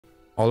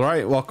All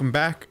right, welcome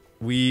back.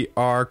 We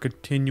are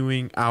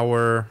continuing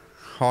our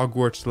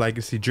Hogwarts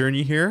legacy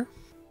journey here.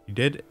 We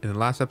did, in the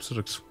last episode,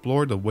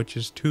 explore the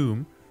witch's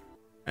tomb.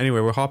 Anyway,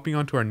 we're hopping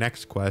on to our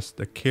next quest,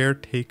 the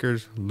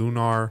Caretaker's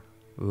Lunar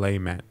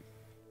Lament.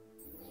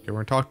 Okay, we're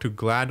going to talk to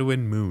Gladwin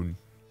Moon.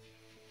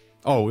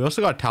 Oh, we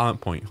also got a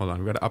talent point. Hold on,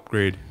 we got to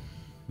upgrade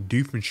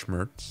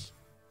Doofenshmirtz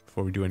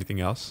before we do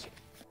anything else.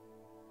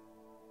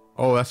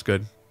 Oh, that's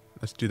good.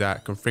 Let's do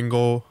that.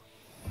 Confringo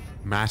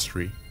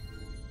Mastery.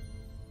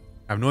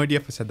 I have no idea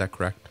if I said that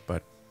correct,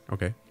 but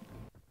okay.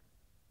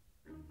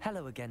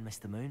 Hello again,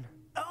 Mr. Moon.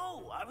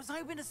 Oh, I was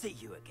hoping to see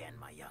you again,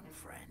 my young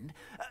friend.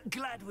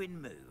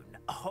 Gladwin Moon,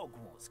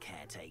 Hogwarts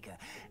caretaker,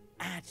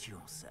 at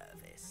your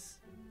service.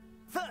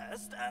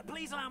 First,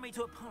 please allow me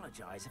to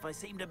apologize if I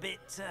seemed a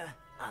bit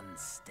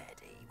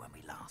unsteady when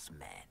we last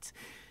met.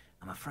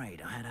 I'm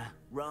afraid I had a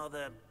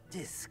rather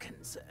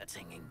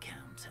disconcerting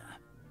encounter.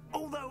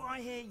 Although I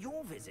hear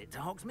your visit to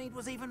Hogsmeade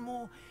was even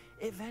more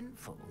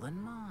eventful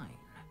than mine.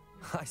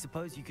 I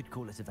suppose you could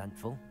call it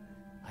eventful.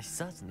 I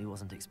certainly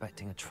wasn't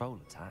expecting a troll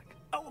attack.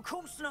 Oh, of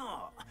course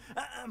not.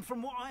 And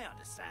from what I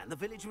understand, the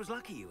village was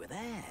lucky you were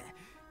there.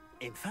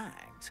 In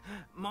fact,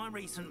 my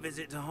recent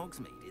visit to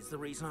Hogsmeade is the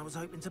reason I was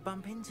hoping to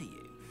bump into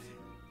you.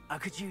 I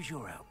could use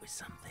your help with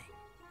something.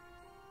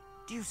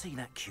 Do you see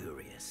that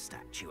curious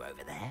statue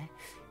over there?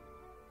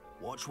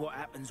 Watch what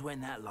happens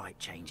when that light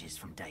changes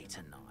from day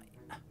to night.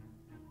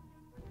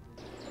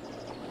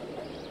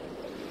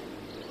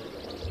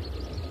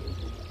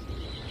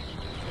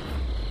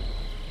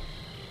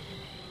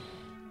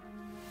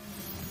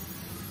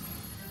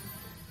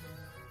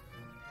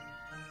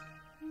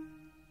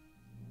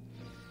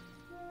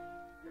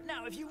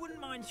 Now, if you wouldn't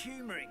mind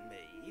humouring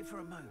me for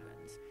a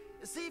moment,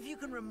 see if you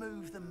can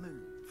remove the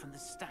moon from the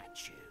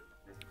statue.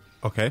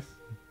 Okay.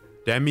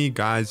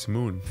 Demiguise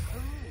Moon.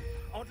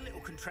 Oh, odd little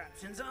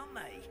contraptions, aren't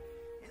they?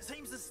 It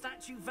seems the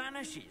statue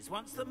vanishes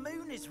once the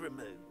moon is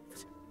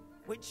removed.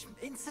 Which,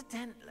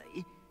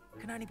 incidentally,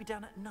 can only be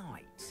done at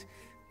night.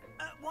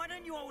 Why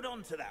don't you hold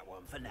on to that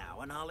one for now,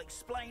 and I'll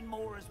explain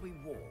more as we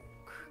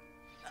walk.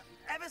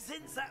 Ever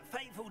since that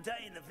fateful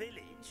day in the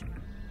village,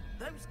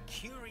 those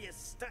curious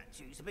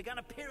statues have begun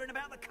appearing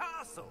about the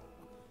castle.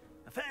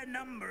 A fair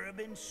number have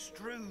been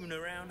strewn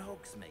around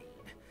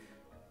Hogsmeade.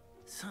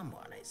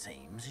 Someone, it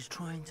seems, is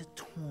trying to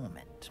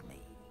torment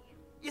me.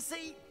 You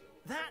see,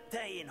 that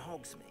day in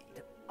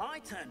Hogsmeade, I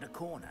turned a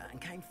corner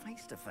and came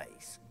face to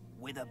face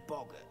with a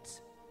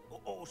boggart,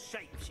 or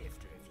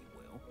shapeshifter, if you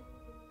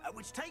will,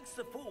 which takes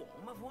the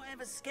form of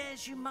whatever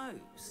scares you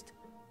most.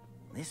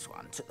 This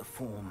one took the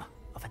form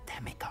of a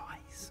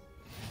demiguise.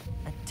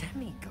 A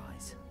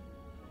demiguise?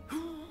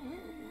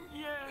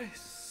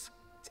 Yes!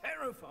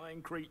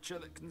 Terrifying creature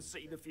that can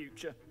see the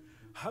future.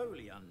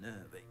 Wholly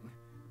unnerving.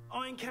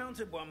 I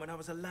encountered one when I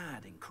was a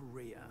lad in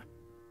Korea.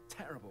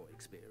 Terrible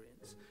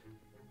experience.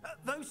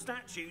 Those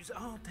statues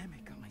are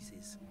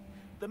demiguises.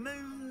 The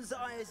moons,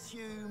 I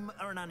assume,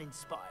 are an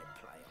uninspired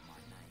play on my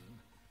name.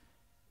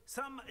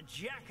 Some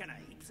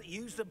jackanapes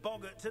used a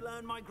boggart to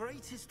learn my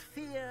greatest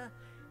fear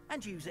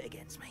and use it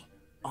against me.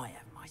 I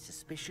have my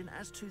suspicion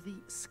as to the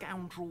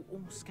scoundrel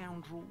or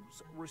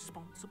scoundrels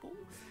responsible.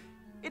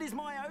 It is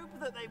my hope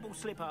that they will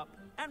slip up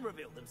and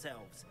reveal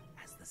themselves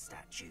as the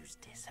statues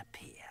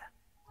disappear.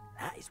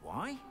 That is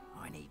why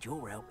I need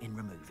your help in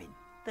removing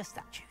the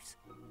statues.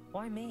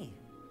 Why me?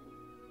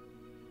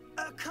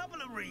 A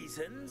couple of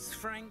reasons,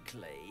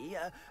 frankly.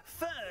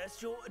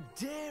 First, your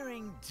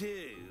daring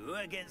do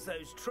against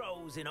those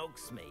trolls in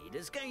Hogsmeade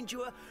has gained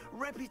you a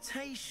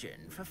reputation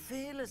for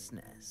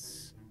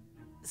fearlessness.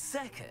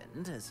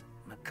 Second, as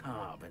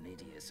macabre and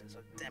hideous as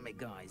a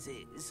demiguise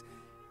is,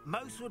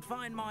 most would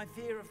find my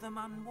fear of them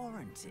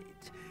unwarranted.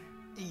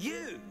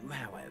 You,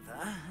 however,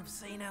 have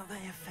seen how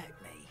they affect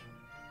me.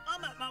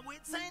 I'm at my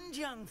wit's end,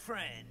 young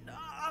friend.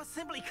 I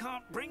simply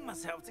can't bring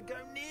myself to go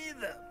near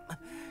them.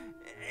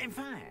 In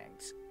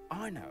fact,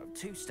 I know of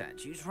two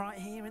statues right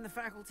here in the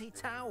faculty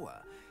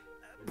tower.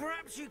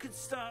 Perhaps you could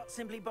start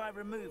simply by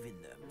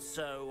removing them,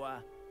 so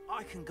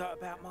I can go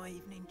about my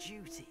evening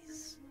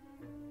duties.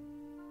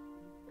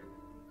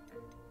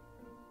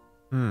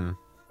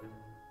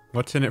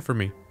 What's in it for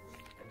me?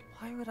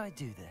 Why would I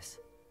do this?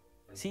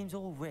 Seems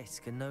all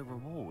risk and no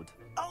reward.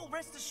 Oh,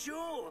 rest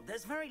assured,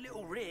 there's very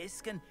little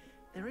risk, and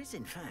there is,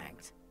 in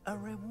fact, a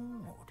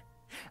reward.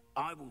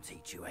 I will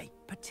teach you a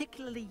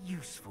particularly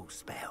useful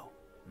spell.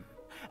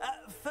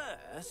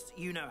 First,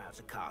 you know how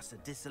to cast a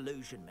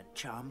disillusionment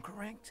charm,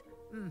 correct?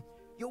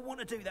 You'll want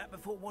to do that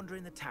before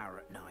wandering the tower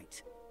at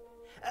night.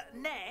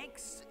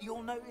 Next,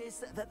 you'll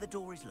notice that the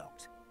door is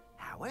locked.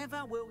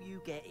 However will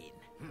you get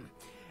in?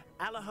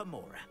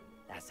 Alahomora,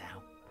 that's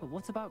how. But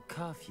what about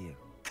curfew?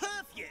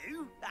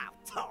 Curfew? Oh,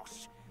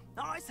 tosh.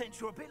 I sense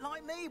you're a bit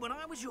like me when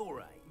I was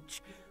your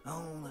age.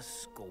 Oh, the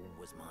school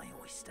was my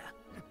oyster.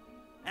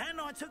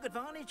 And I took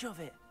advantage of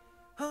it.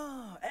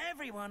 Oh,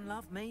 everyone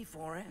loved me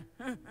for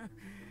it.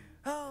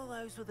 Oh,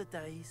 those were the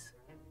days.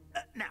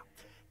 Now,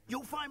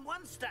 you'll find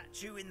one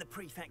statue in the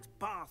prefect's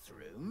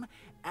bathroom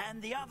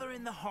and the other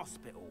in the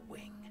hospital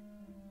wing.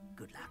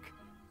 Good luck.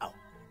 Oh,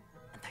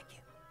 and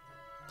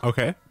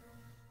Okay.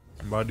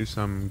 I'm about to do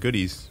some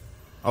goodies.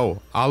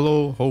 Oh,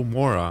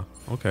 Alohomora.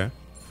 Okay.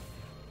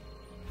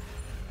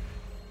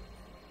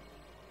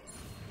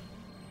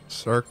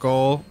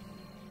 Circle.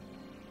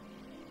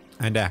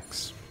 And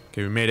X.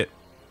 Okay, we made it.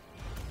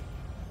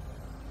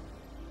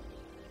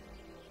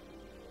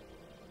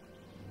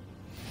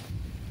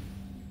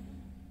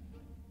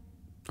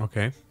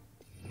 Okay.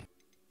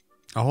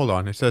 Oh, hold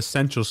on. It's an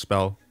essential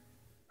spell.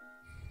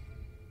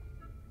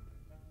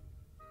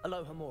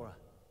 Alohomora.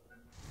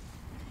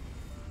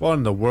 What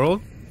in the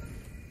world?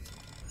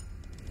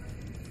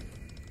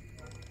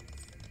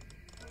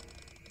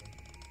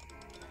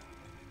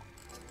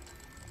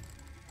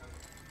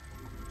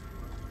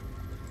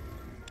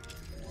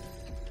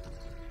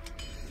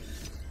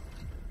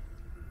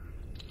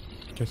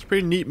 It's a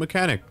pretty neat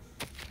mechanic.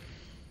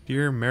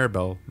 Dear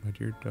Maribel, my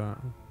dear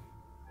daughter.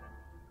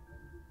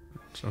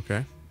 It's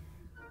okay.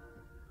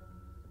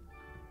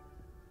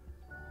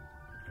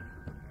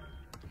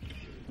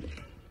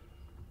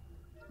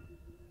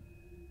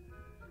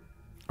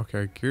 Okay,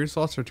 our gear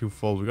slots are too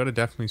full. We gotta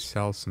definitely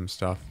sell some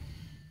stuff.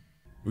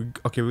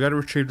 Okay, we gotta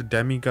retrieve the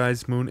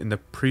demiguise's moon in the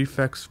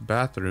prefect's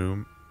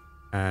bathroom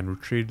and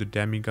retrieve the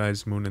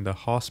demiguise's moon in the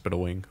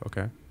hospital wing.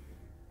 Okay.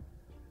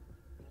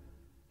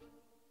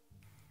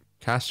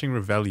 Casting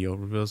Revelio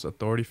reveals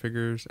authority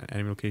figures and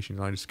enemy locations,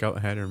 allowing you to scout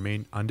ahead and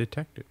remain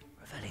undetected.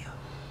 Revelio.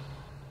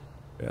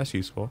 Yeah, that's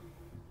useful.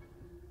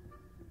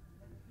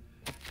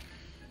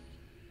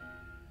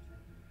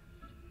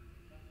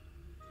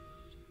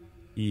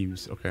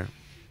 Eaves, okay.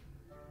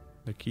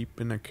 They're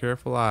keeping a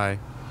careful eye.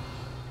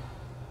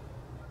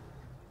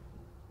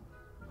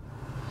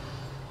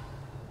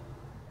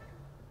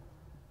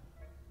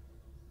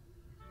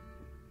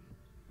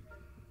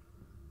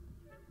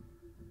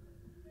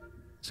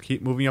 Let's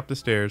keep moving up the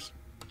stairs.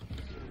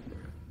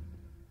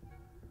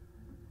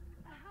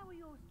 How are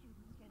your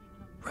students getting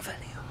along?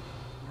 Revelio.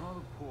 Rather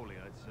poorly,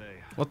 I'd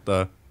say. What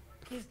the?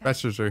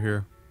 Professors are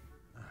here.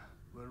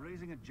 We're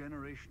raising a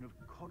generation of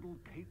coddled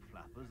cape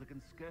flappers that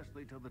can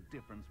scarcely tell the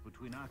difference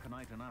between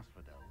Aconite and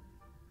Asphodel.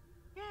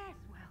 Yes,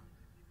 well,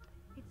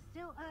 it's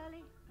still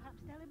early. Perhaps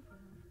they'll improve.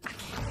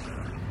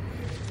 We're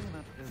doing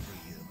that every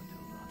year,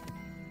 Matilda.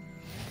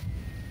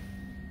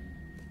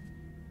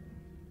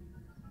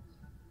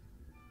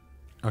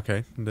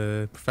 Okay,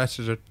 the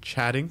professors are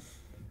chatting.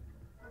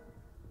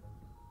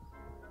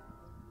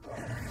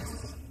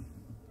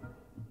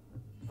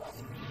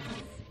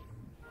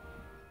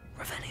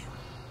 Revelio.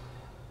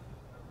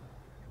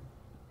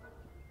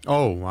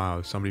 Oh,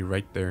 wow, somebody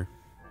right there.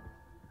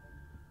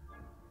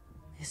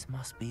 This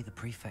must be the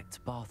prefect's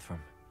bathroom.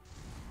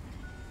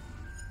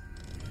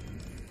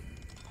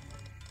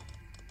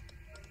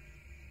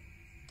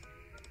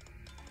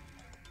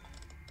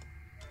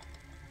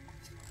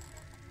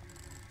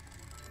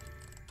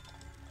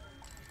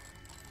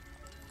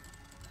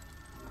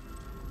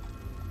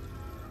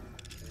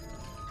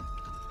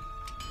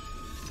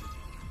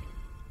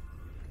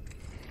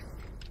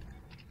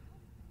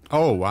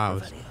 Oh, wow,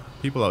 there's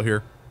people out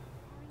here.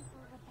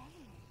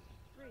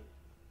 Rude.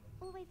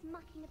 Always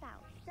mucking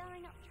about,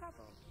 stirring up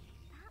trouble.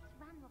 Perhaps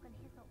Ranrock and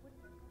Hyssop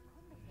wouldn't have got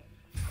on with it.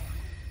 I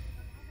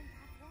haven't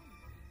had one.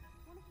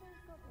 One of those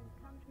goblins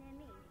comes near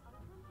me, I'll come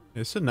and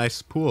It's a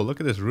nice pool. Look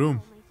at this room.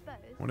 I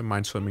suppose. Wouldn't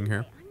mind swimming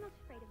here. I'm not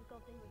afraid of a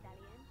goblin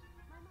rebellion.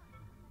 My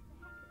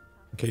mum.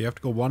 Okay, you have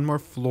to go one more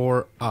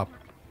floor up.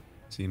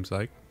 Seems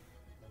like.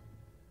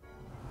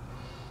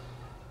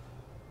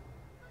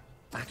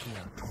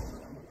 Accio.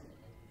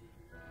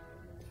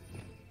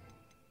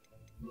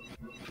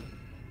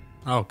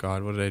 Oh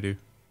god, what did I do?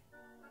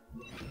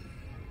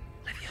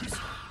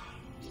 Leviosa.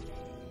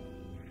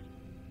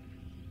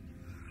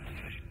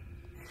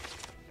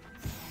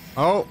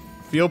 Oh,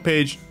 field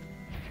page.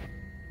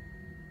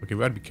 Okay,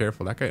 we gotta be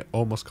careful. That guy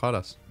almost caught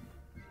us.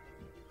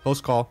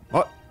 Close call.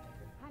 Oh,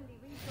 Handy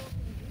resource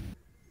indeed.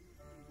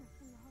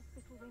 Students in the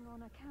hospital wing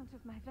on account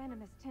of my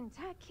venomous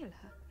tentacula.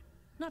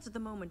 Not at the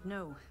moment,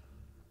 no.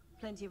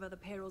 Plenty of other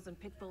perils and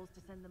pitfalls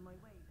to send them my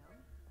way,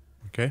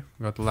 though. okay.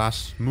 We got the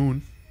last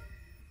moon.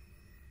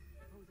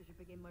 Suppose I should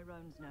begin my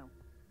rounds now.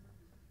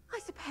 I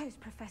suppose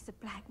Professor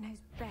Black knows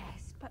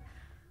best, but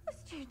the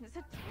students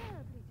are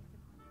terribly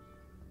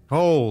disappointed.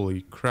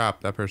 Holy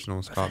crap, that person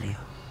almost caught me.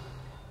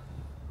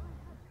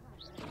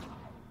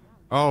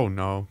 Oh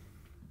no.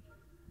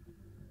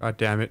 God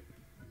damn it.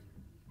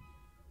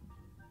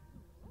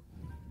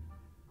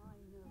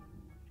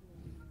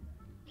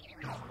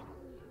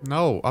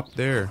 No, up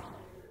there.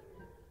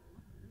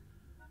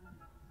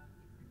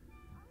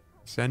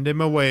 Send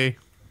him away.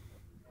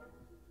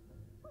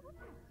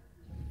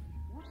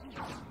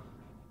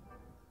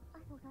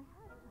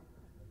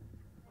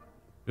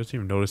 Doesn't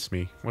even notice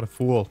me. What a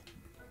fool.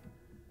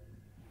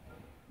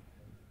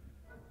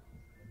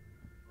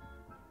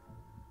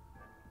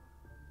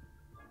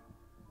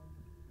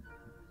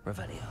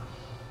 Revelio.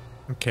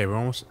 Okay, we're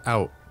almost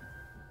out.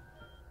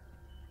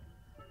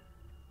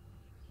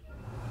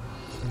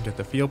 Get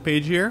the field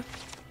page here.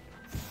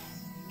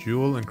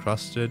 Jewel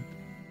encrusted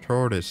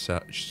tortoise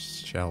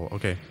shell.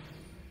 Okay.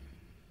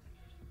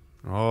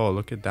 Oh,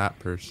 look at that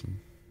person.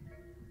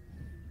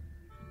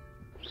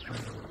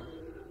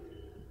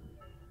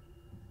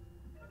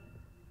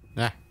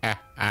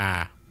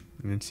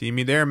 You didn't see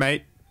me there,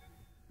 mate.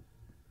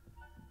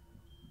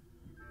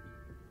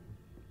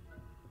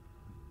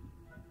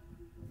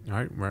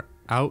 Alright, we're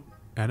out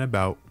and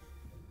about.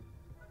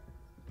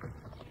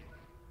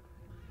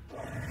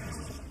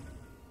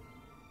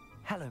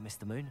 Hello,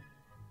 Mr. Moon.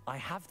 I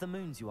have the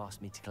moons you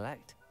asked me to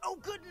collect. Oh,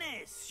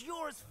 goodness!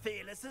 You're as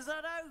fearless as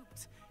I'd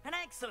hoped. An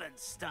excellent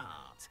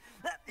start.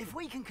 If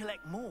we can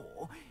collect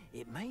more,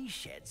 it may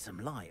shed some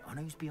light on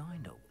who's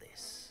behind all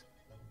this.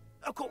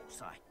 Of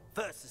course, I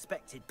first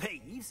suspected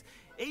Peeves.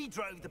 He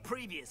drove the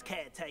previous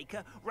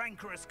caretaker,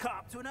 Rancorous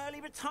Carp, to an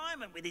early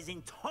retirement with his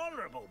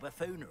intolerable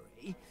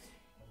buffoonery.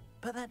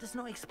 But that does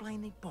not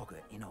explain the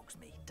boggart in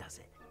Hogsmeade, does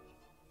it?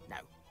 No.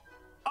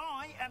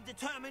 I am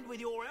determined, with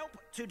your help,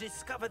 to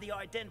discover the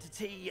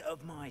identity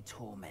of my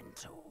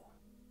tormentor.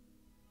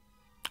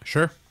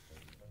 Sure.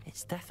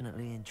 It's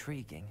definitely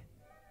intriguing.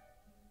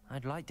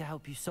 I'd like to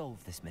help you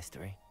solve this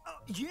mystery.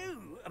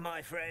 You,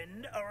 my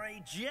friend, are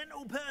a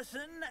gentle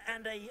person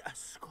and a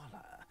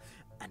scholar,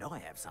 and I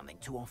have something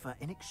to offer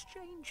in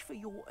exchange for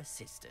your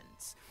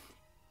assistance.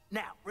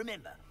 Now,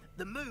 remember,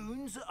 the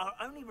moons are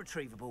only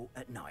retrievable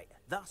at night.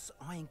 Thus,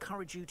 I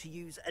encourage you to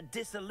use a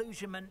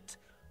disillusionment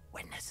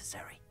when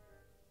necessary.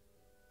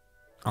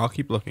 I'll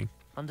keep looking.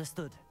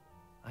 Understood.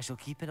 I shall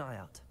keep an eye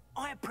out.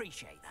 I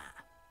appreciate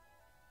that.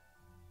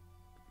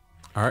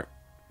 Alright,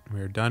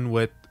 we're done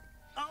with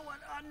Oh,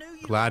 and I knew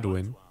you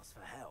Gladwin. to ask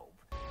for help.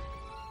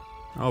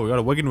 Oh, we got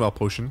a Wiggenwell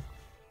potion.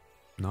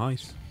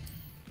 Nice.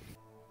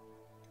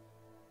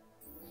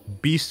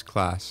 Beast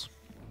class.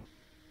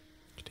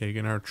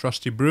 Taking our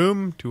trusty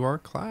broom to our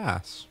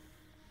class.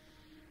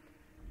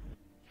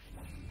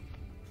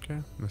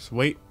 Okay, let's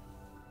wait.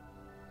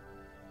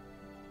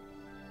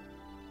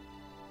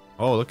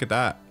 Oh, look at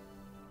that.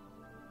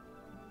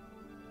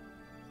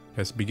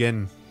 Let's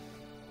begin.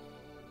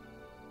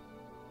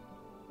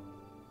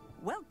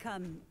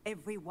 Welcome,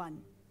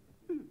 everyone.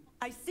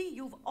 I see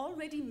you've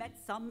already met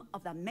some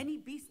of the many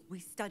beasts we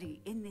study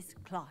in this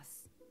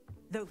class.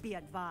 Though be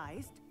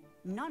advised,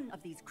 none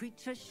of these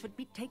creatures should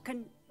be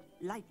taken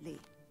lightly.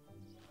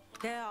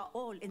 They are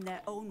all in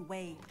their own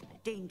way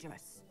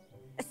dangerous,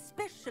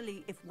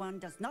 especially if one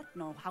does not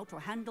know how to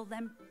handle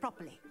them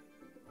properly.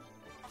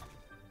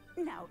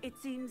 Now, it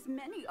seems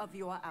many of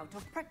you are out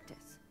of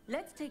practice.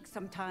 Let's take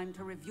some time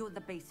to review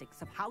the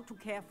basics of how to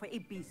care for a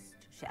beast,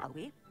 shall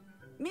we?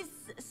 Miss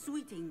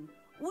Sweeting,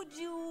 would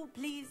you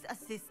please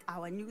assist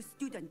our new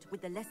student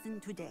with the lesson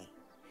today?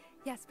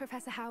 Yes,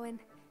 Professor Howen.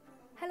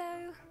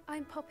 Hello,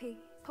 I'm Poppy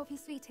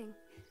Sweeting.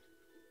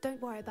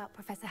 Don't worry about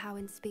Professor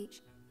Howen's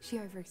speech. She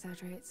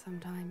over-exaggerates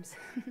sometimes.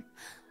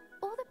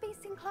 All the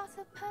beasts in class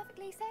are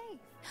perfectly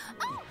safe.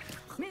 Oh!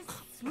 Miss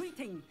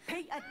Sweeting,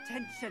 pay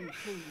attention,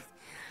 please.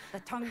 The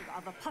tongue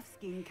of a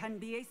puffskein can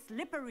be a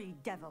slippery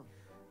devil.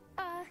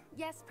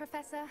 Yes,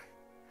 Professor.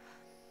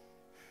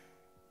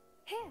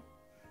 Here,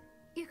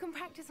 you can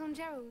practice on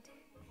Gerald.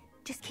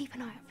 Just keep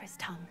an eye out for his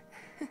tongue.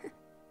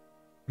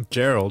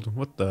 Gerald,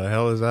 what the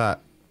hell is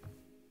that?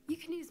 You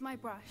can use my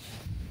brush.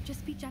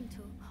 Just be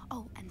gentle.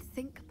 Oh, and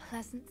think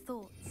pleasant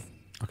thoughts.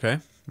 Okay,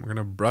 we're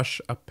gonna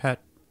brush a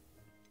pet.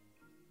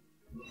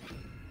 I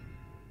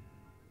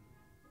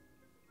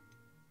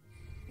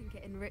think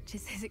it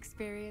enriches his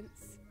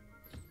experience.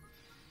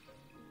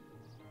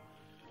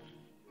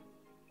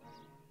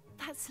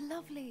 That's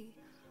lovely.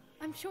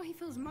 I'm sure he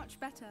feels much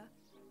better.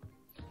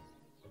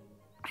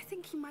 I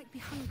think he might be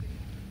hungry.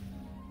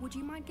 Would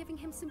you mind giving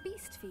him some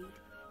beast feed?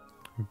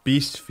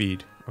 Beast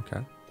feed,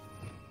 okay.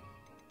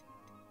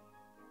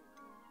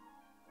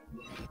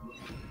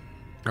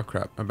 Oh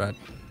crap, my bad.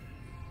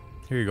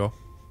 Here you go.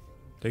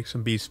 Take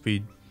some beast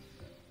feed.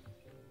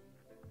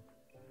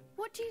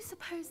 What do you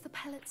suppose the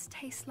pellets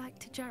taste like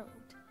to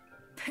Gerald?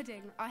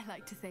 Pudding, I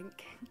like to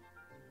think.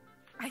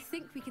 I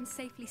think we can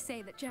safely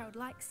say that Gerald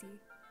likes you.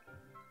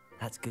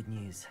 That's good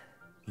news.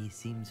 He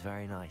seems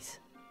very nice.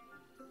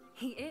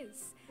 He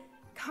is.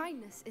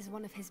 Kindness is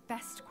one of his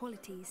best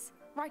qualities,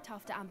 right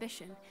after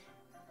ambition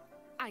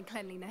and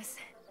cleanliness.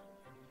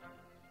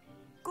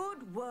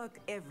 Good work,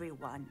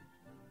 everyone.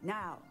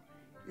 Now,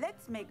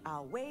 let's make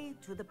our way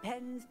to the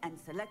pens and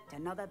select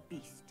another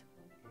beast.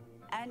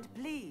 And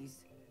please,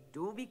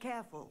 do be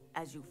careful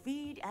as you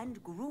feed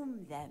and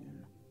groom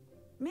them.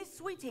 Miss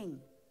Sweeting,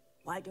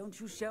 why don't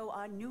you show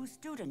our new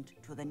student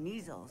to the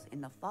Neasels in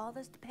the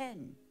farthest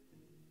pen?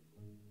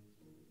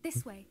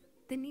 This way.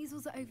 The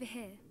Neasels are over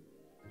here.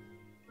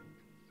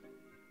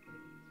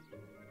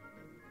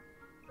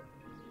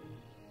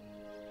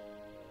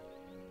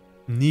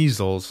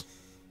 Neasels.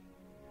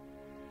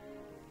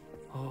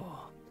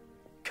 Oh,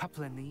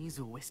 couple of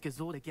Neasel whiskers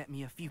ought to get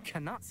me a few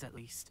canuts at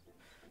least.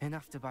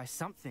 Enough to buy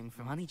something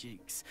from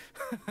Honeydukes.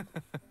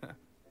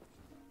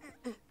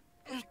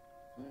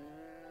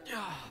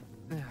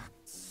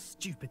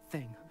 Stupid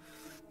thing.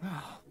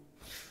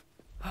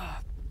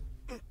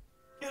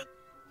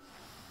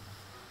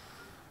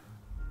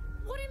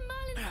 What in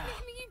Merlin's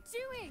name are you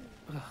doing?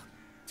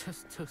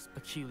 Tuss,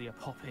 peculiar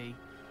Poppy.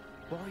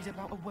 Worried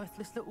about a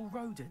worthless little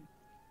rodent.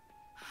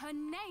 Her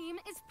name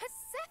is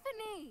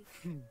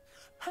Persephone!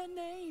 Her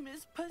name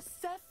is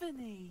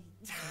Persephone!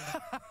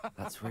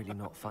 That's really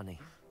not funny.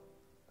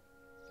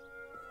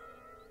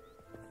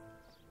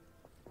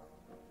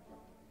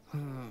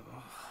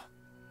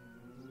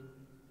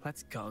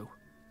 Let's go.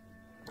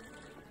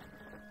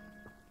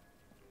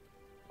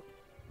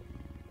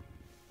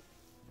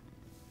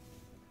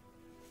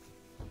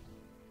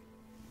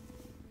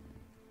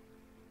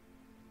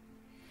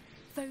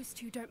 Those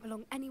two don't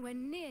belong anywhere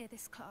near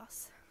this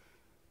class.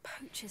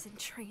 Poachers in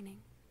training.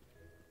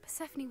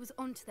 Persephone was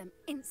onto them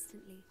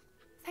instantly.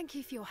 Thank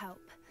you for your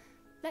help.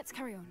 Let's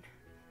carry on.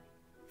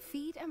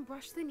 Feed and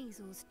brush the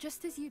Neasels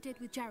just as you did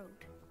with Gerald.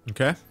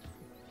 Okay.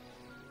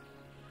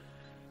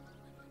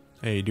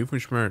 Hey,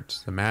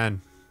 Doofenshmirtz, the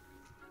man.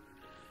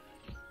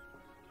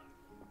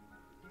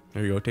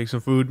 There you go. Take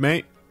some food,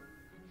 mate.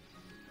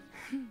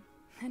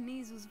 The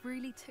Neasels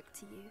really took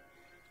to you.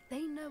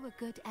 They know a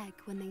good egg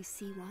when they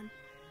see one.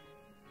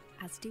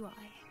 As do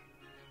I.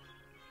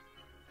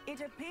 It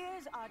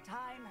appears our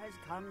time has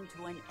come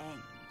to an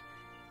end.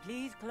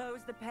 Please close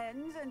the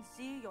pens and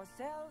see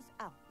yourselves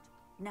out.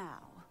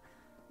 Now,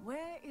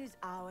 where is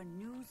our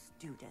new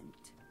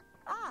student?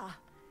 Ah,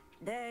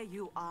 there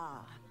you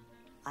are.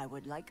 I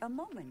would like a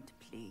moment,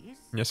 please.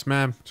 Yes,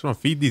 ma'am. Just want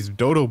to feed these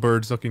dodo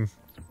birds looking.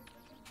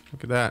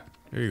 Look at that.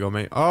 There you go,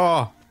 mate.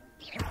 Oh!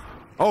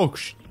 Oh,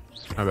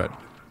 my bad.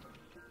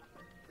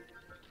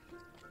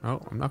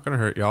 Oh, I'm not going to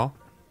hurt y'all.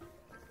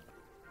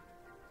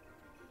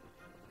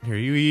 Here,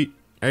 you eat.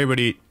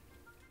 Everybody eat.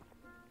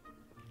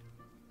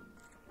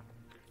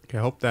 Okay,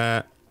 I hope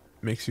that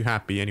makes you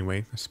happy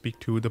anyway. Let's speak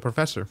to the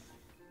professor.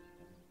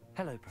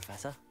 Hello,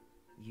 Professor.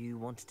 You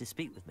wanted to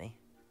speak with me?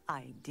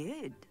 I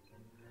did.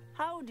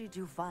 How did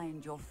you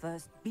find your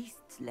first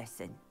beasts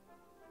lesson?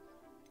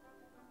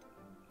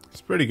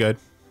 It's pretty good.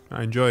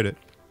 I enjoyed it.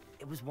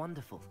 It was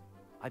wonderful.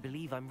 I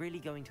believe I'm really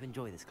going to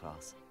enjoy this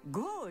class.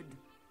 Good.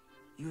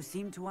 You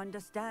seem to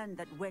understand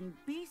that when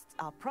beasts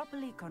are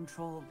properly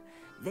controlled,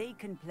 they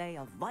can play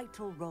a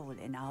vital role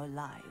in our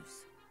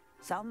lives.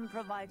 Some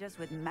provide us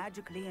with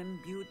magically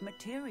imbued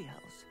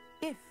materials,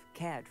 if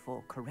cared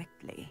for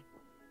correctly,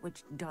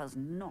 which does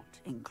not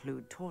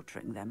include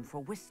torturing them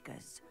for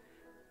whiskers.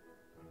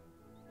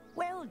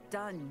 Well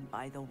done,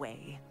 by the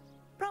way.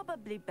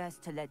 Probably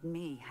best to let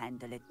me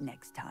handle it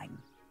next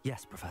time.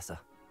 Yes, Professor.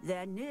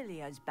 They're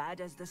nearly as bad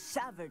as the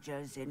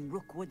Savagers in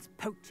Rookwood's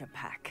poacher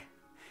pack.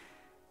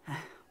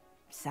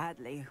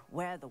 Sadly,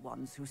 we're the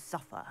ones who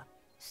suffer,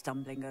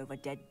 stumbling over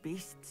dead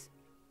beasts.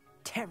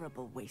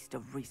 Terrible waste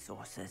of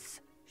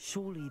resources.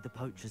 Surely the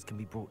poachers can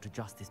be brought to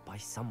justice by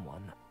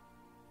someone.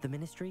 The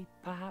Ministry,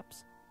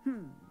 perhaps?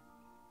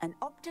 An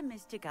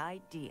optimistic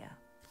idea.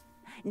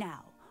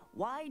 Now,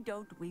 why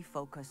don't we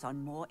focus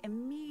on more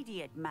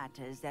immediate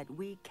matters that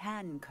we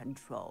can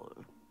control?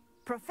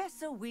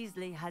 Professor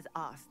Weasley has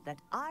asked that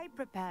I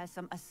prepare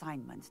some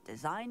assignments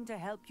designed to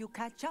help you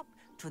catch up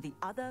to the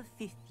other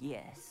 5th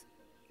years.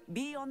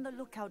 Be on the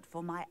lookout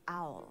for my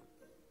owl.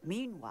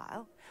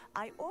 Meanwhile,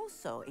 I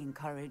also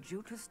encourage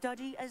you to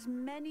study as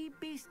many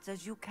beasts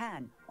as you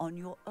can on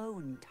your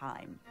own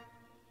time.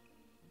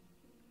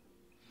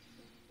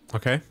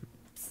 Okay.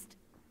 Psst,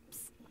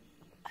 psst.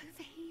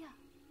 Over here.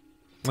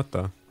 What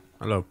the?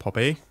 Hello,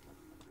 Poppy.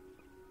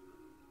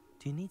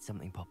 Do you need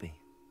something, Poppy?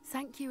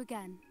 Thank you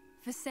again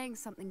for saying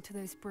something to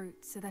those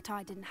brutes so that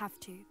I didn't have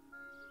to.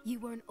 You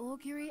were an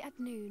augury at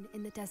noon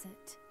in the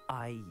desert.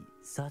 I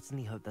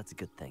certainly hope that's a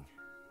good thing.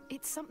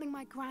 It's something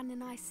my gran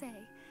and I say.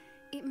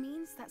 It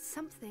means that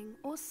something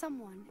or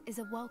someone is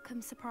a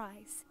welcome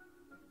surprise.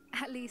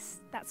 At least,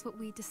 that's what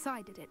we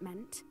decided it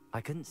meant.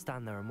 I couldn't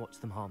stand there and watch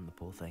them harm the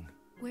poor thing.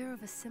 We're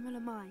of a similar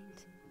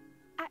mind.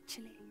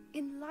 Actually,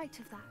 in light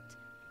of that,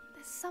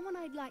 there's someone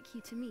I'd like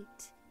you to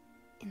meet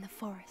in the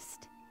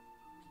forest.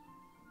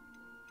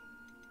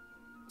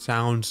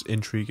 Sounds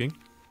intriguing.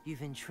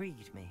 You've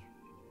intrigued me.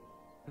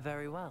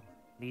 Very well.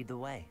 Lead the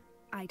way.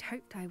 I'd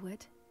hoped I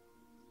would.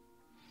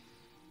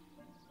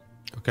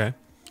 Okay.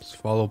 Let's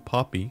follow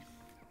Poppy.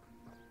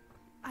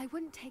 I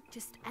wouldn't take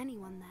just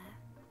anyone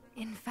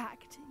there. In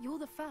fact, you're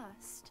the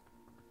first.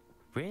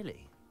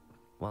 Really?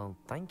 Well,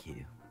 thank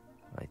you,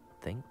 I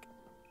think.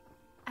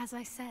 As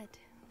I said,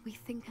 we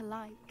think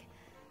alike.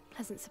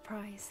 Pleasant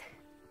surprise.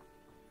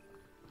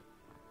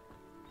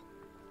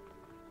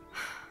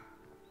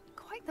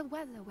 Quite the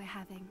weather we're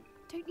having,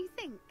 don't you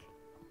think?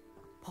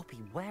 Poppy,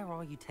 where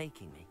are you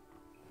taking me?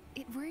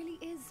 It really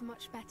is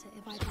much better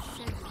if I just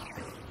show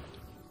you.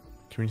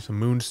 Can we need some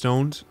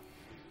moonstones?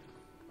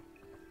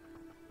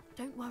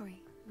 Don't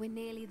worry, we're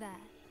nearly there.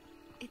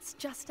 It's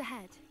just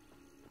ahead.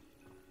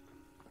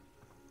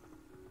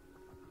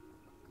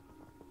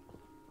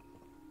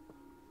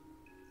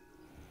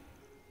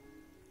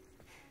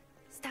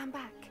 Stand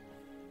back.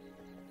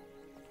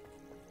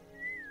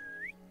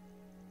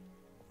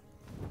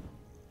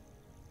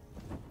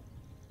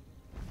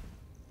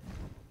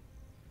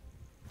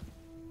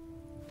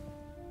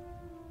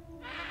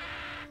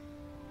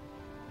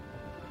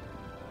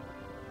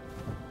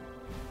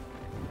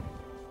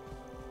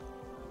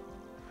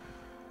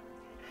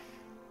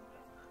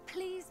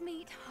 Please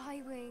meet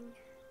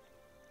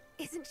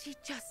Isn't she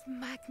just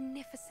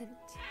magnificent?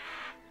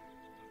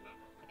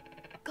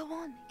 Go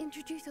on,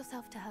 introduce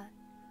yourself to her.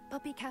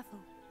 But be careful.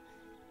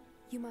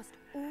 You must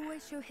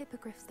always show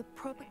hippogriffs the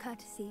proper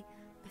courtesy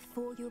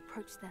before you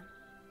approach them.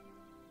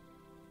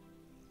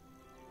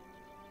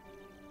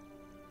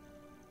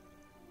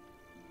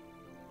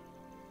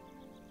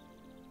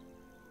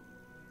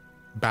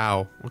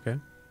 Bow. Okay.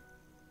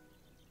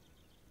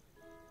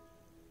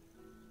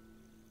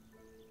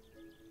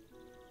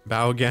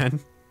 Bow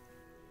again.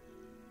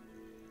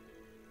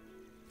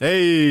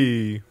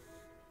 Hey!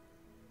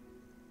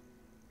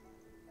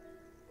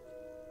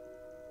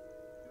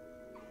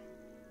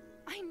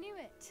 I knew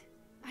it.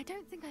 I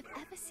don't think I've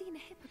ever seen a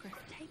hippogriff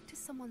take to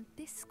someone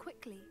this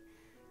quickly.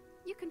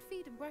 You can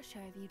feed and brush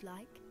her if you'd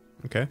like.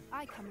 Okay.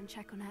 I come and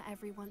check on her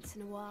every once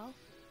in a while.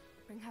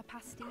 Bring her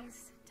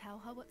pasties,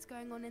 tell her what's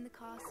going on in the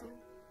castle.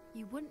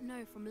 You wouldn't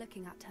know from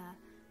looking at her,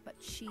 but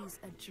she's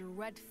a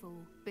dreadful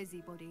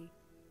busybody.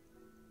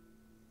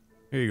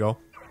 Here you go.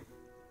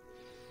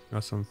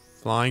 Got some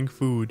flying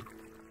food.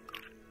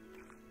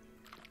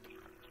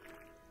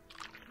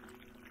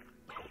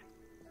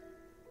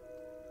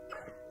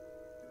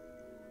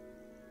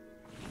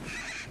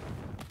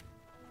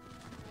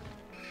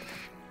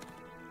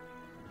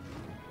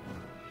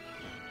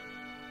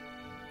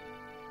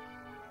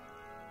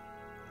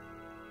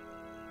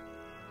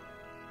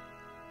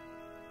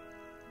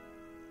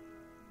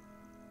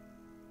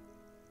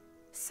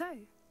 So,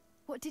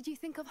 what did you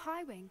think of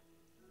Highwing?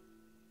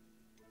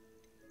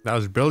 That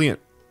was brilliant.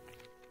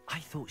 I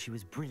thought she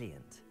was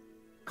brilliant.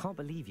 Can't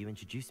believe you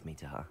introduced me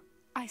to her.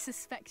 I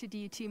suspected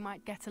you two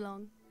might get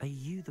along. Are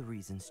you the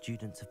reason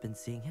students have been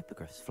seeing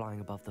hippogriffs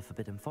flying above the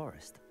Forbidden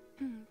Forest?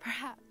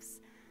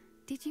 Perhaps.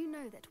 Did you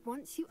know that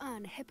once you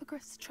earn a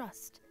hippogriff's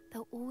trust,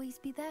 they'll always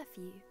be there for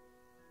you?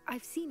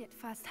 I've seen it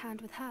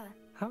firsthand with her.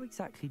 How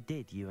exactly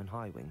did you and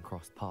Highwing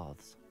cross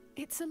paths?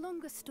 It's a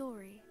longer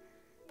story,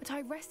 but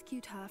I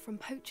rescued her from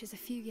poachers a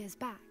few years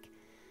back.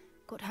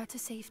 Got her to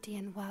safety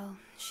and, well,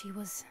 she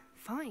was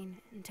fine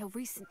until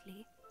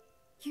recently.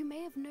 You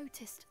may have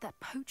noticed that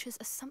poachers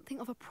are something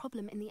of a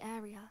problem in the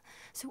area,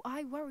 so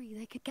I worry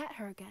they could get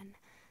her again.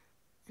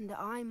 And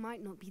I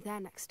might not be there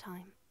next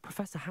time.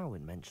 Professor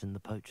Howin mentioned the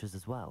poachers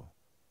as well.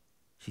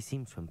 She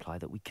seemed to imply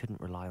that we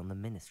couldn't rely on the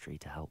Ministry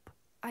to help.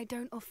 I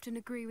don't often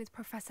agree with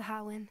Professor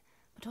Howin,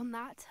 but on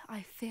that,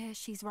 I fear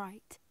she's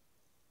right.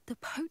 The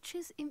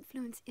poachers'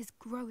 influence is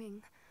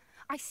growing.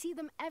 I see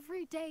them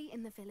every day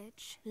in the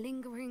village,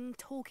 lingering,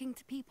 talking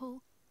to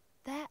people.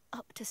 They're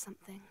up to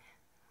something.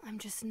 I'm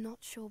just not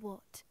sure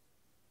what.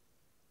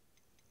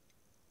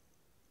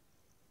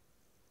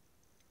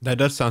 That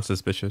does sound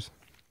suspicious.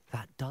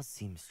 That does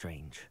seem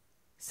strange.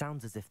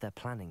 Sounds as if they're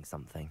planning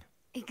something.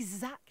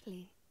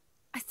 Exactly.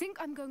 I think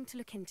I'm going to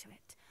look into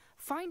it.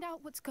 Find out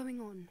what's going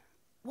on.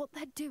 What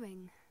they're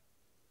doing.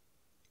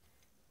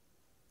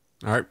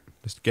 Alright,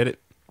 let's get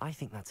it. I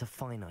think that's a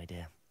fine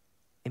idea.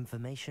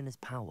 Information is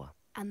power.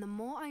 And the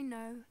more I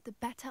know, the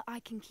better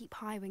I can keep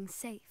Highwing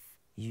safe.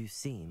 You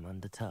seem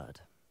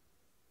undeterred.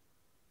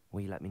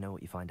 Will you let me know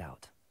what you find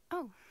out?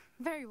 Oh,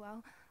 very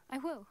well. I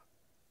will.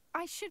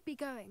 I should be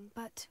going,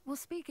 but we'll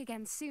speak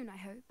again soon, I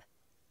hope.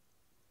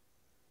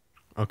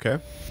 Okay.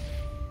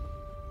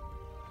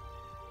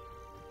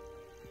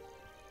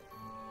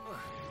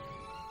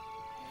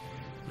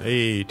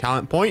 Hey,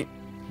 talent point.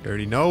 You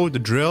already know the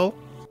drill.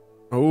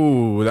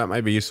 Oh, that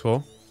might be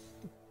useful.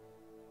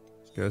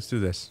 Okay, let's do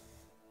this.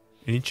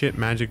 Ancient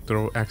magic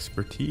throw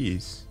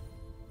expertise.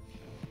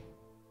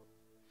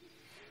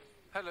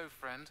 Hello,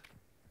 friend.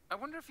 I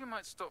wonder if you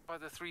might stop by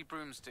the Three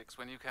Broomsticks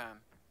when you can.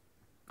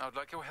 I would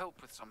like your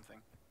help with something.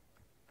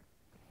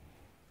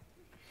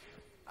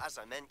 As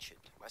I mentioned,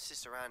 my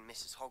sister Anne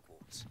misses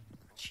Hogwarts,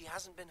 and she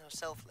hasn't been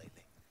herself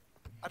lately.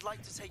 I'd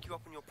like to take you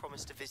up on your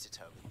promise to visit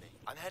her with me.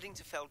 I'm heading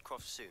to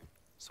Feldcroft soon,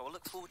 so I'll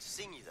look forward to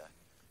seeing you there.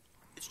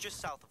 It's just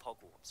south of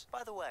Hogwarts.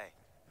 By the way,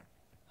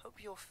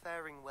 hope you're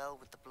faring well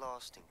with the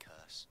blasting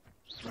curse.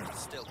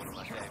 It's still one of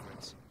my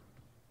favorites.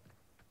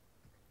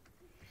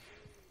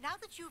 Now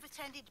that you've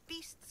attended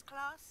Beasts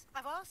class,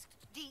 I've asked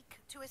Deke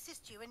to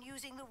assist you in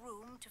using the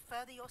room to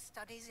further your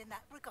studies in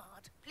that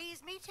regard.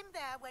 Please meet him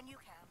there when you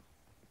can.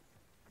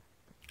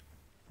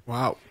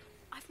 Wow.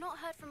 I've not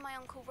heard from my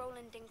Uncle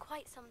Roland in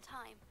quite some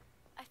time.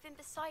 I've been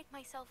beside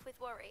myself with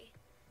worry.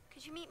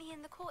 Could you meet me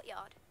in the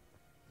courtyard?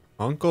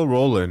 Uncle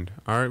Roland.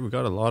 Alright, we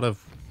got a lot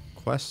of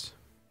quests.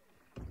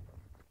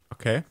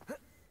 Okay.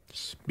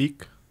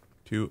 Speak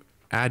to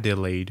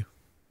Adelaide.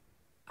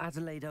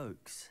 Adelaide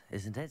Oaks,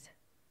 isn't it?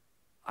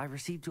 I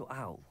received your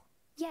owl.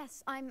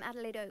 Yes, I'm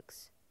Adelaide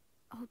Oaks.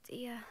 Oh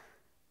dear.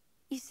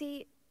 You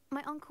see,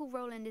 my Uncle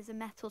Roland is a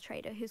metal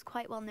trader who's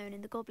quite well known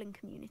in the goblin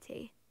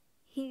community.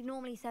 He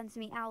normally sends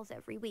me owls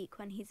every week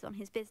when he's on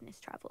his business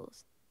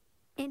travels.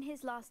 In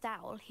his last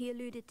owl, he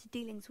alluded to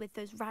dealings with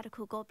those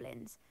radical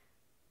goblins,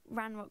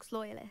 Ranrock's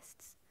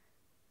loyalists.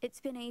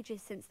 It's been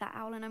ages since that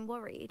owl and I'm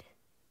worried.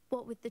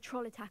 What with the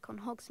troll attack on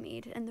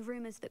Hogsmeade and the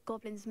rumours that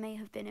goblins may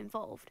have been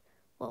involved,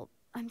 well,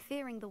 I'm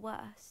fearing the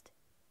worst.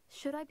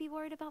 Should I be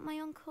worried about my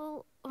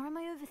uncle, or am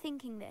I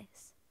overthinking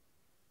this?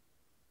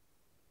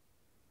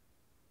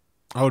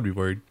 I would be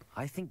worried.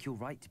 I think you're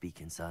right to be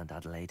concerned,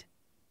 Adelaide.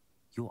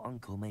 Your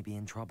uncle may be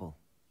in trouble.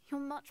 You're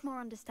much more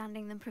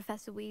understanding than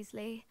Professor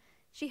Weasley.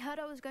 She heard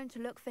I was going to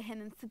look for him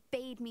and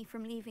forbade me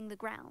from leaving the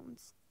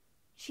grounds.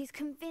 She's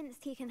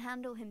convinced he can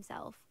handle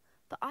himself,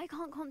 but I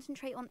can't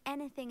concentrate on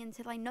anything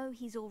until I know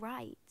he's all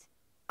right.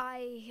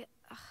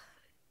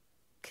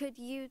 Could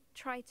you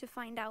try to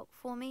find out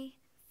for me?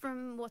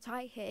 From what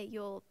I hear,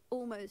 you're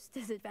almost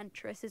as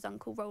adventurous as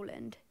Uncle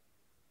Roland.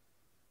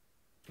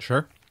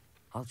 Sure.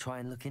 I'll try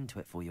and look into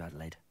it for you,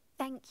 Adelaide.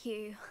 Thank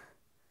you.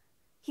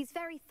 He's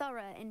very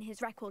thorough in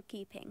his record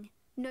keeping.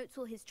 Notes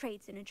all his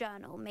trades in a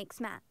journal,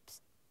 makes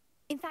maps.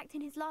 In fact,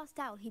 in his last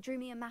owl, he drew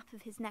me a map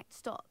of his next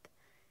stop.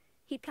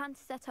 He'd planned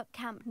to set up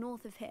camp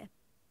north of here.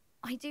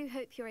 I do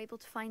hope you're able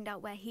to find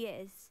out where he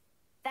is.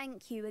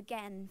 Thank you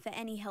again for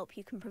any help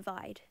you can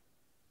provide.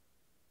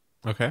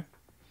 Okay.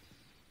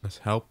 Let's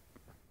help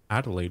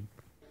Adelaide.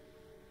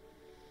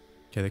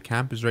 Okay, the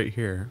camp is right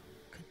here.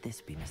 Could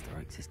this be Mr.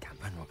 Oakes' camp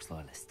and Rock's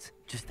loyalists?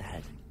 Just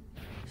ahead.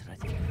 Should I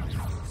take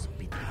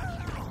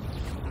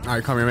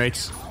Alright, come here,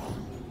 mates.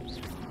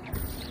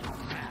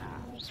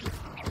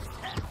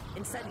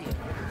 Incendio.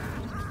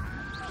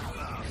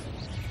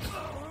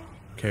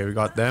 Okay, we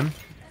got them.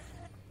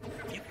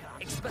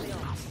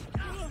 Expelliarmus.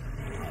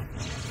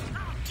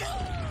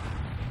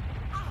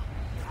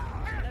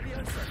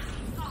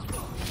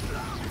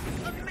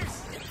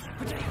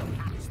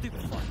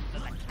 Stupefy.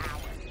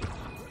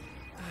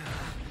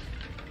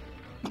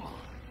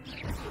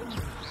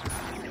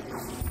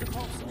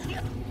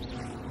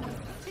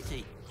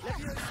 Pity.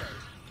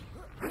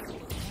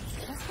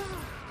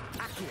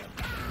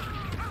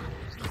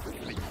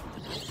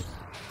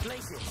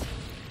 Places.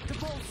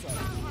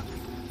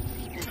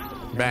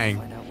 Bang.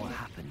 Find out what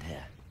happened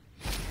here.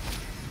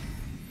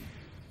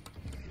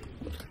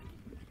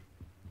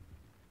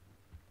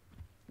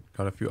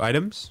 Got a few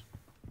items.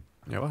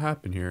 Yeah, what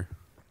happened here?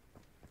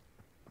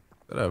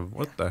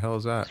 What the hell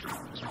is that?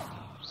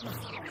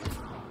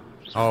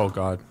 Oh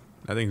god,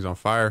 that thing's on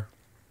fire.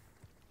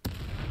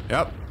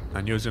 Yep,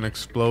 I knew it was gonna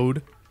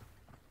explode.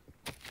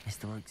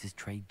 Mr. Oakes'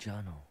 trade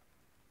journal.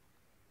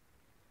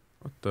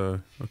 What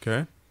the?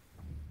 Okay.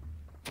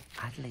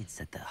 Adelaide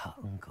said that her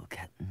uncle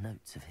kept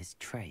notes of his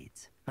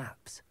trades,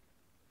 maps.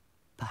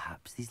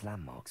 Perhaps these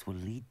landmarks will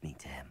lead me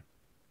to him.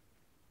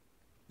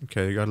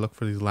 Okay, you gotta look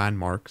for these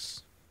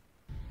landmarks.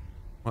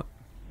 What?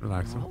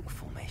 Relax. Rock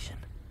formation.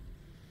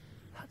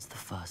 That's the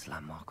first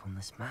landmark on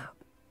this map.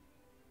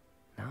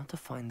 Now to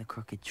find the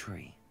crooked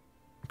tree.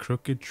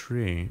 Crooked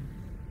tree.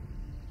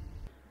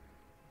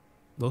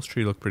 Those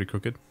trees look pretty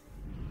crooked.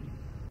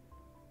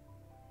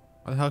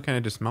 Why the hell can't I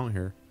dismount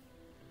here?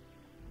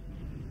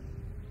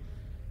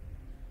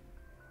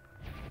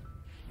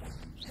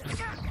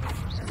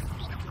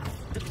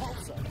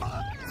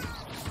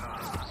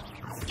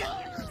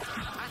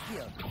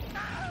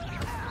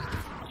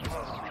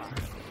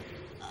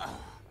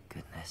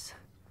 Goodness.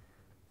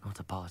 Not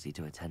a party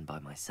to attend by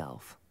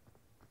myself.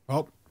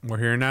 Well, we're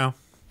here now.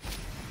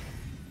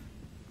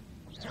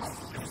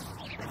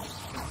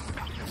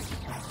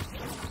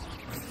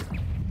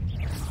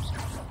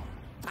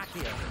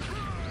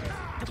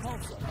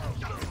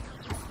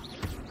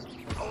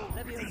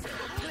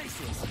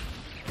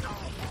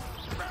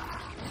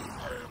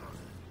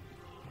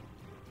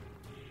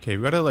 Okay,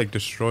 we gotta like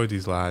destroy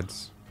these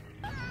lads.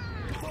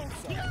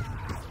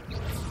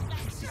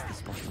 This is the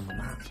spot on the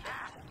map.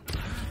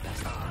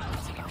 Best find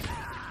out about it.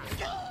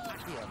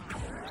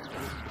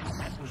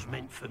 That was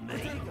meant for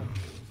me.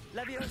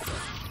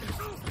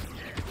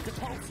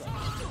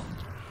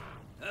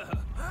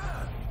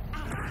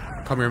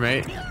 Come here,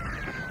 mate.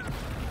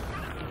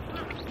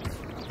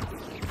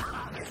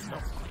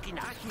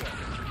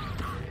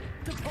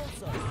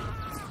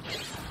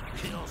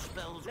 Kill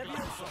spells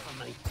glass off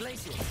of me.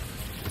 Places.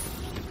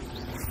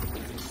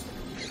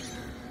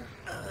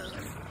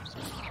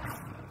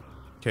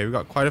 Okay, we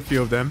got quite a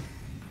few of them.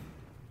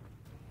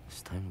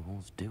 Stone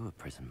walls do a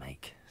prison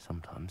make,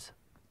 sometimes.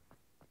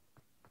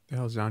 The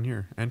hell's down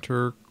here?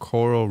 Enter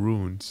Coral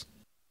Ruins.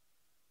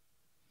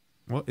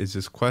 What is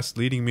this quest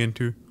leading me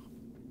into?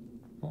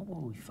 What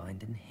will we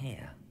find in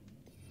here?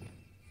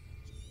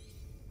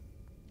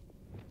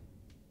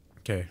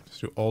 Okay, let's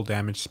do all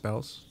damage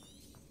spells.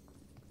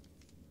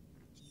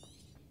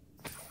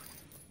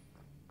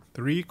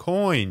 3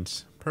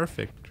 coins.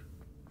 Perfect.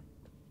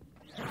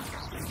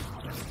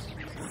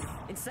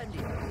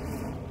 Incendio.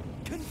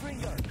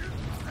 Confringo.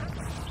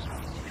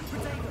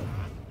 Protego.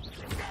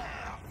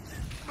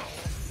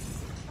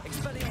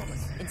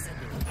 Expelliarmus.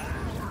 Incendio.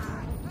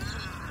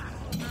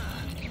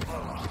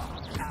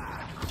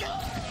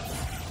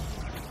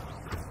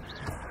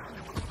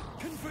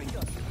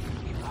 Confringo.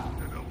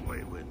 Get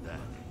away with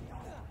that.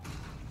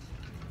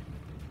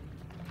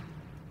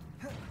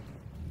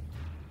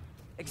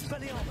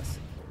 Expelliarmus.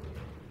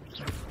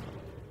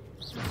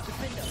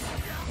 Defender.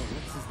 It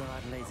looks as though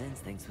Adelaide's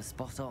instincts were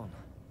spot on.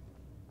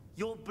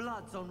 Your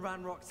blood's on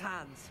Ranrock's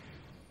hands.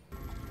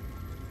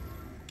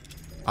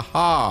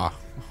 Aha!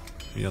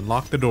 We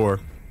unlocked the door.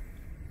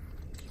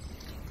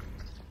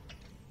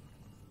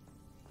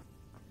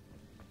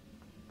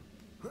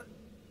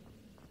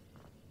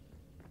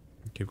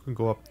 Okay, we can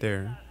go up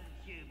there.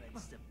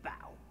 Humans to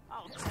battle.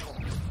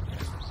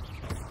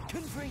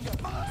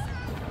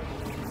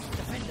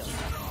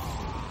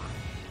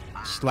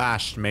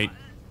 Slashed, mate.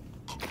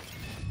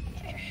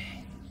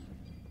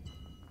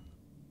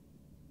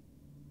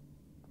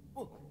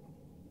 Okay,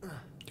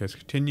 let's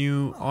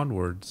continue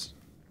onwards.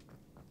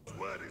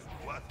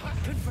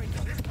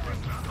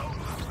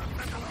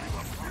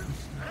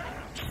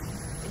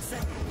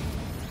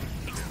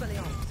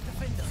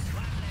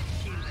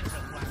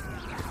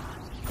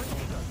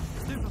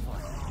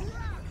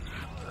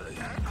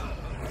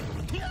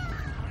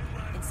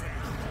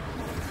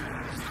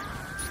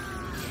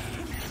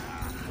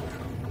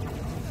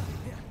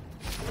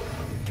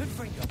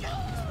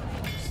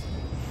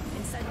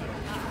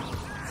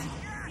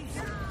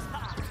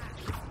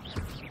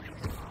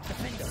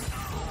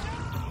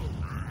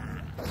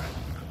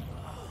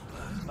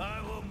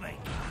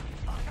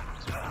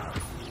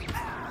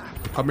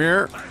 Come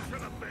here.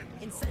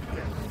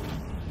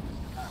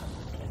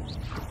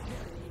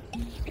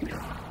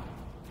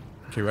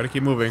 Okay, we gotta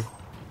keep moving.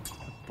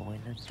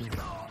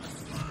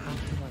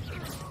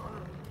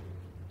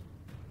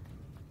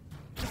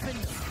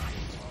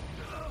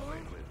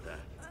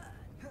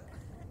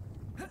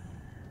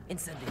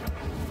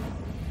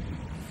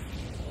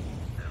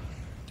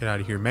 Get out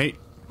of here, mate.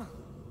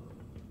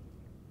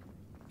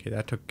 Okay,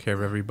 that took care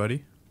of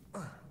everybody.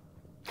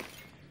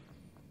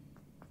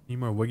 Need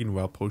more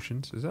Wiggenwell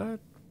potions. Is that a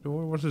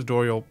door? What's this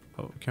door? Oh,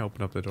 can't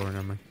open up the door.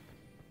 Never mind.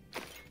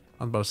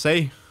 I was about to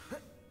say.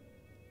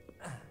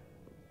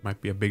 Might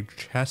be a big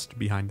chest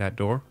behind that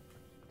door.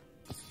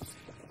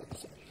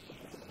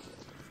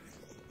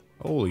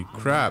 Holy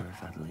crap.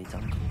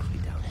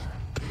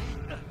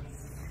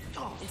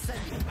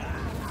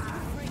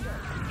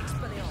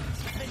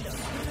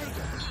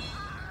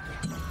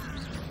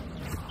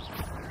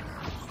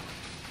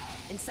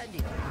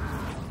 Incendio.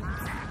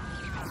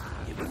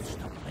 You won't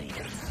stop me.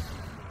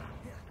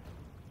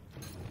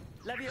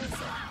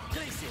 Leviosa.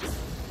 Glacius.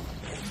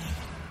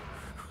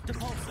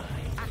 Depulsor.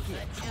 Accio.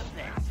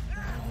 Tempest.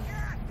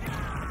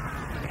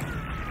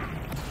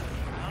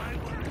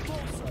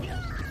 Depulsor.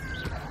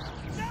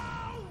 No!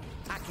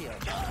 Accio.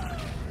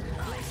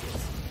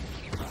 Glacius.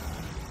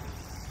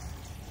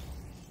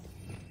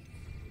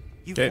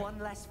 You've one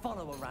less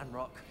follower,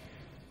 Ranrock.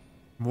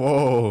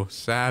 Whoa,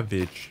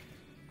 savage.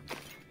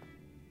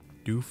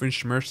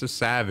 Doofenshmirtz the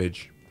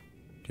Savage.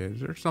 Okay, is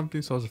there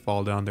something supposed to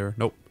fall down there?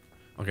 Nope.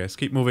 Okay, let's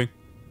keep moving.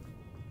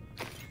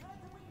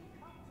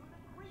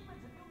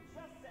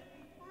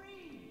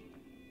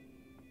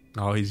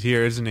 Oh, he's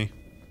here, isn't he?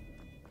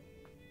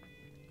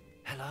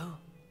 Hello?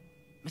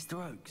 Mr.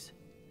 Oakes?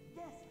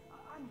 Yes,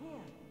 I'm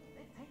here.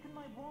 They've taken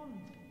my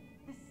wand.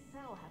 This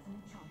cell has an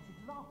enchanted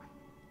lock.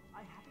 I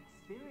have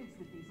experience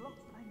with these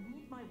locks, but I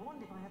need my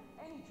wand if I have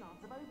any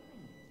chance of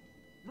opening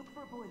it. Look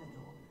for a boiler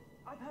door.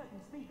 I've heard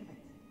him speak of it.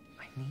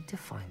 I need to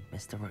find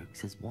Mr.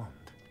 Oakes'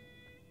 wand.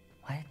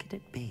 Where could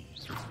it be?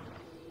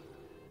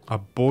 A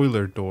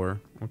boiler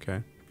door.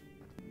 Okay.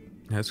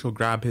 Let's go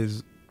grab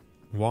his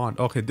wand.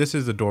 Okay, this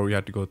is the door we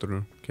have to go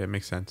through. Okay, it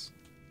makes sense.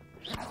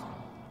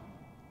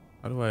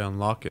 How do I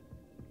unlock it?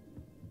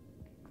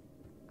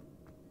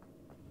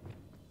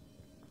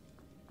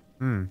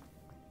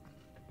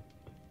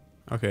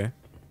 Okay.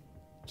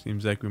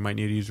 Seems like we might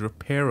need to use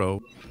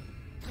Reparo.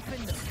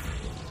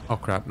 Oh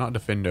crap, not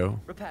Defendo.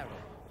 Reparo.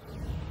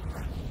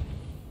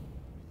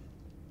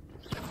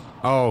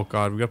 Oh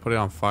god, we gotta put it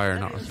on fire,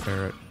 not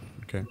repair it.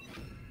 Okay.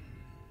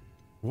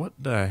 What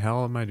the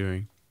hell am I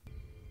doing?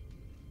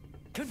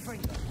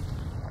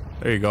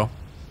 There you go.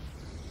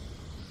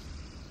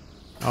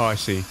 Oh, I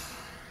see.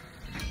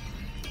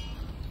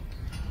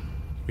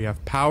 We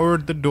have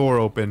powered the door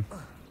open.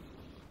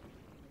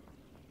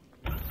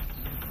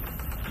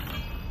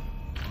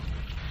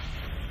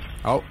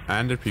 Oh,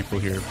 and there are people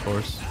here, of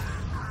course.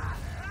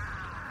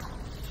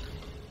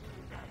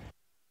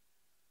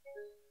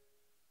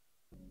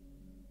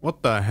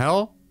 What the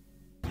hell?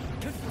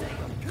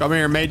 Come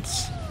here,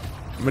 mates.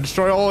 I'm gonna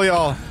destroy all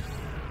y'all.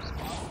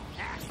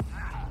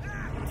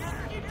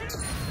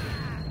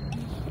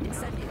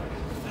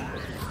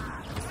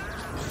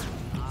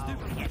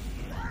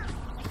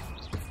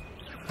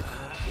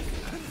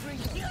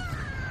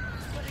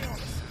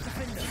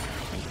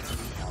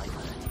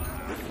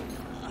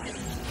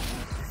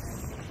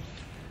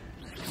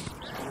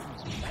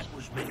 That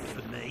was meant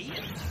for me.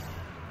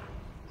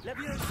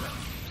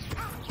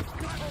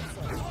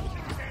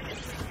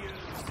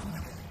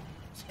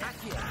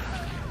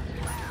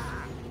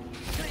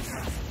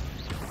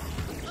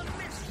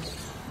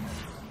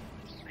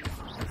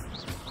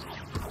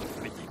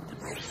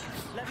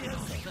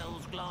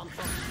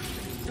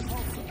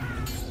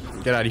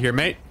 Get out of here,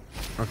 mate.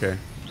 Okay.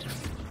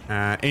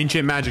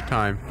 Ancient magic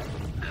time.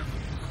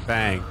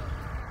 Bang.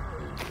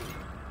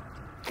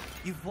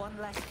 You've one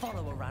less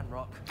follower,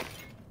 Ranrock.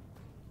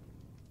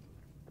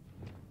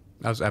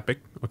 That was epic.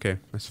 Okay,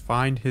 let's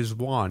find his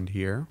wand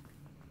here.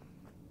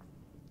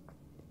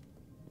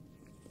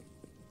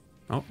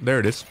 Oh, there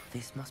it is.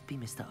 This must be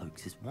Mr.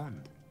 Oakes'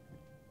 wand.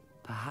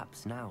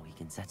 Perhaps now he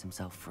can set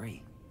himself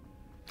free.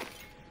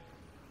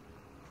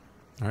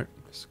 Alright,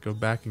 let's go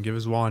back and give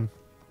his wand.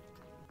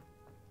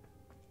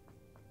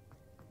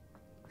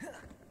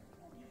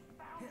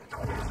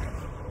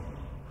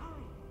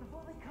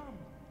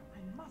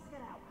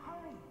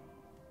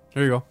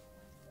 There you go.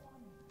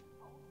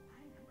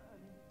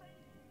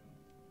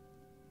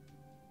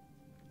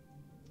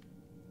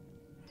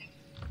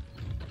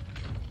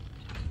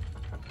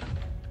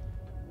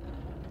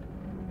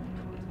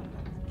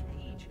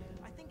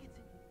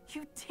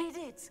 You did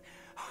it!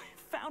 I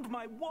found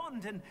my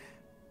wand and...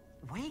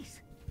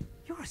 Wait,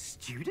 you're a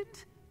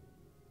student?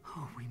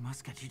 Oh, we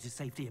must get you to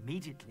safety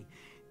immediately.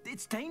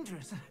 It's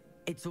dangerous.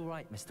 It's all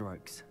right, Mr.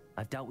 Oakes.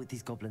 I've dealt with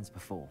these goblins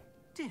before.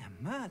 Dear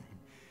Merlin,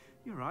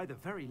 you're either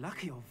very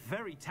lucky or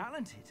very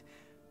talented.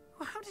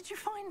 Well, how did you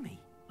find me?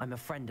 I'm a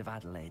friend of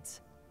Adelaide's.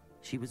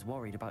 She was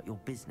worried about your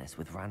business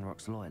with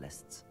Ranrock's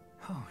loyalists.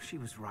 Oh, she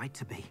was right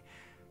to be.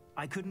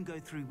 I couldn't go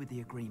through with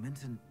the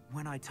agreement, and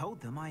when I told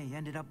them, I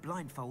ended up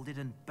blindfolded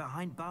and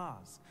behind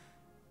bars.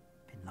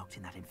 Been locked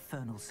in that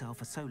infernal cell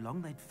for so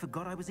long, they'd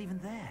forgot I was even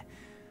there.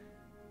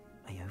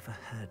 I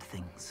overheard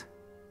things.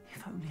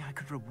 If only I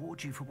could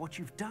reward you for what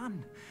you've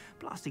done.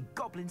 Blasted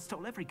goblins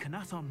stole every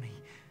Knut on me.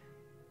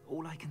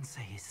 All I can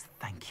say is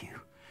thank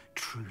you,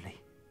 truly.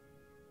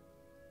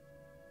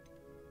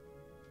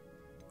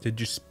 Did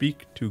you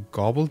speak to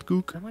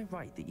Gobbledygook? Am I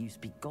right that you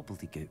speak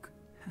Gobbledygook?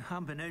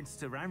 Unbeknownst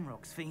to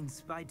Ranrock's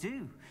fiends, I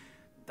do.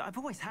 I've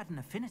always had an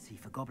affinity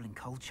for goblin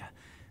culture.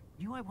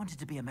 Knew I wanted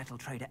to be a metal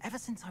trader ever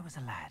since I was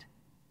a lad.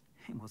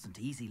 It wasn't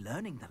easy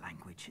learning the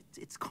language.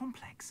 It's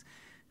complex,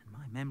 and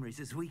my memory's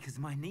as weak as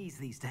my knees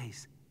these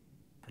days.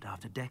 But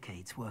after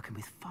decades working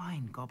with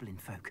fine goblin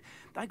folk,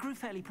 I grew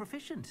fairly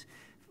proficient.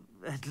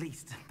 At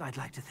least, I'd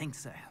like to think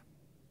so.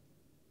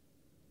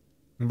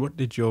 What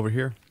did you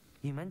overhear?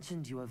 You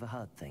mentioned you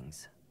overheard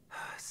things.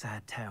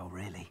 Sad tale,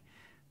 really.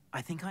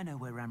 I think I know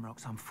where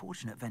Ranrock's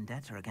unfortunate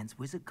vendetta against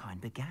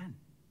wizardkind began.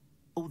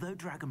 Although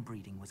dragon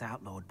breeding was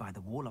outlawed by the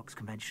Warlocks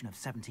Convention of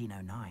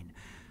 1709,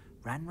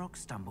 Ranrock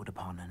stumbled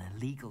upon an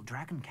illegal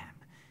dragon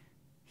camp.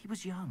 He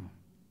was young,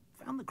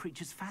 found the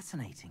creatures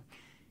fascinating.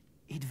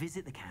 He'd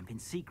visit the camp in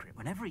secret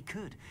whenever he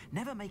could,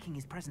 never making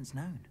his presence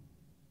known.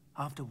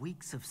 After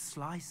weeks of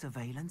sly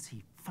surveillance,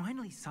 he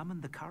finally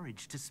summoned the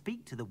courage to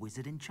speak to the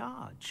wizard in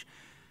charge.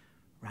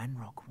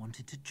 Ranrock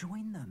wanted to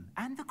join them,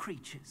 and the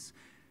creatures.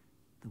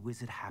 The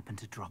wizard happened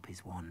to drop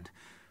his wand.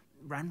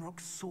 Ranrock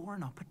saw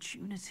an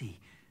opportunity.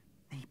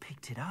 He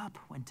picked it up,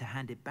 went to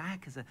hand it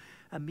back as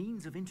a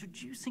means of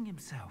introducing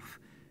himself.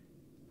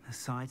 The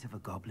sight of a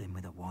goblin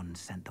with a wand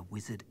sent the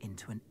wizard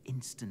into an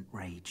instant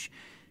rage.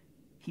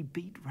 He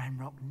beat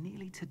Ranrock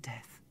nearly to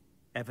death.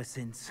 Ever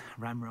since,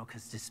 Ranrock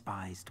has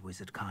despised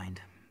wizardkind,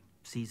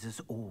 sees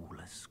us all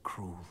as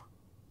cruel.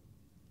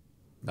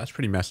 That's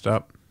pretty messed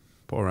up.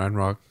 Poor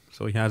Ranrock.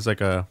 So he has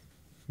like a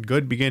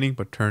good beginning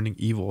but turning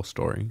evil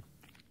story.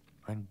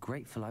 I'm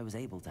grateful I was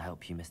able to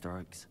help you, Mr.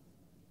 Oakes.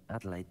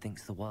 Adelaide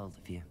thinks the world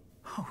of you.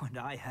 Oh, and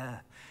I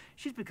her.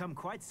 She's become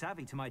quite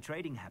savvy to my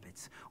trading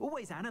habits,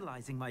 always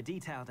analyzing my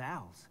detailed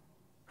owls.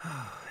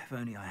 If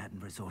only I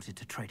hadn't resorted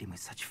to trading with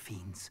such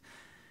fiends.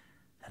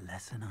 A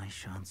lesson I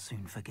shan't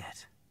soon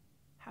forget.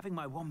 Having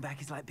my wand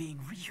back is like being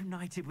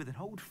reunited with an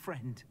old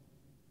friend.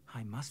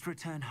 I must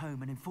return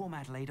home and inform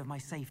Adelaide of my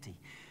safety.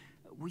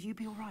 Will you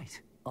be all right?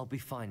 I'll be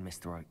fine,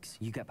 Mr. Oakes.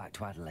 You get back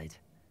to Adelaide.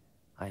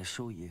 I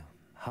assure you,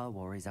 her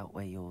worries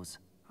outweigh yours.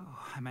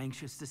 Oh, I'm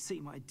anxious to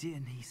see my dear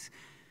niece.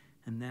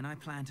 And then I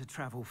plan to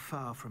travel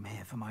far from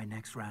here for my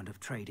next round of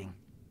trading.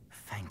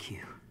 Thank you.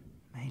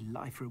 May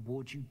life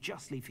reward you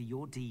justly for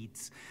your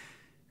deeds.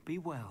 Be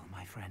well,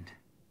 my friend.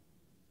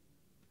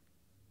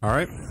 All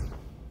right.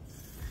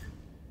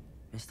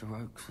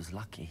 Mr. Oakes was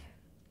lucky.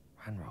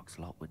 Ranrock's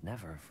lot would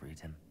never have freed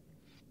him.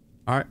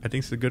 All right, I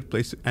think it's a good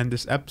place to end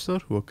this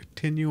episode. We'll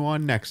continue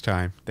on next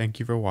time. Thank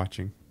you for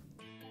watching.